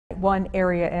One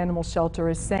area animal shelter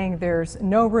is saying there's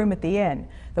no room at the inn.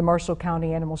 The Marshall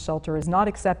County Animal Shelter is not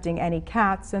accepting any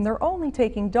cats, and they're only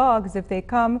taking dogs if they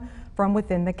come from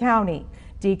within the county.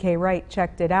 DK Wright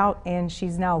checked it out, and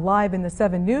she's now live in the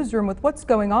 7 newsroom with what's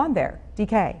going on there.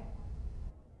 DK.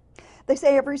 They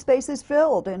say every space is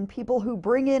filled, and people who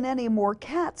bring in any more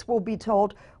cats will be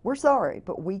told, "We're sorry,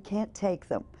 but we can't take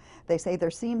them." They say there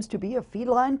seems to be a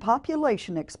feline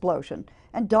population explosion,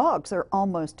 and dogs are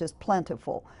almost as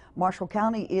plentiful. Marshall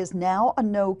County is now a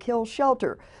no-kill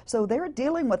shelter, so they're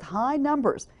dealing with high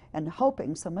numbers and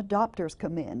hoping some adopters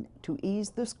come in to ease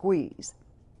the squeeze.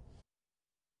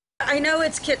 I know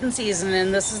it's kitten season,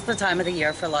 and this is the time of the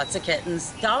year for lots of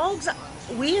kittens. Dogs,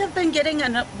 we have been getting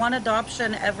one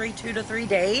adoption every 2 to 3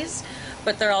 days,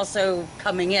 but they're also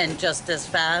coming in just as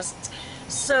fast.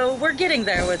 So we're getting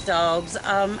there with dogs.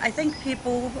 I think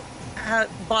people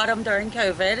bought them during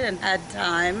COVID and had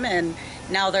time, and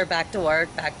now they're back to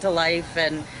work, back to life,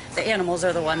 and the animals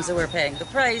are the ones who are paying the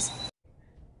price.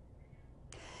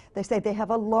 They say they have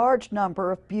a large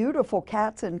number of beautiful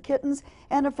cats and kittens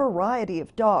and a variety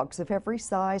of dogs of every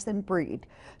size and breed.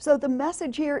 So the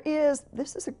message here is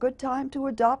this is a good time to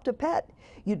adopt a pet.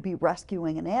 You'd be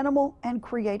rescuing an animal and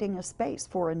creating a space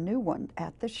for a new one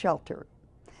at the shelter.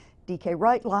 DK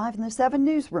Wright live in the 7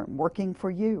 newsroom working for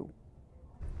you.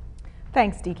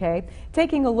 Thanks, DK.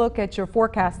 Taking a look at your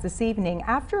forecast this evening,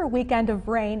 after a weekend of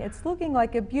rain, it's looking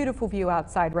like a beautiful view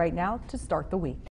outside right now to start the week.